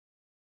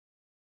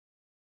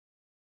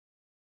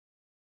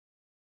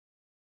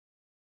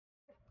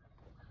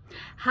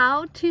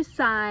How to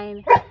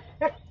sign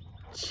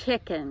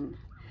chicken,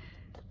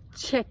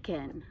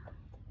 chicken,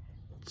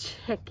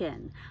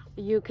 chicken.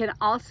 You can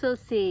also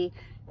see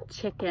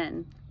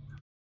chicken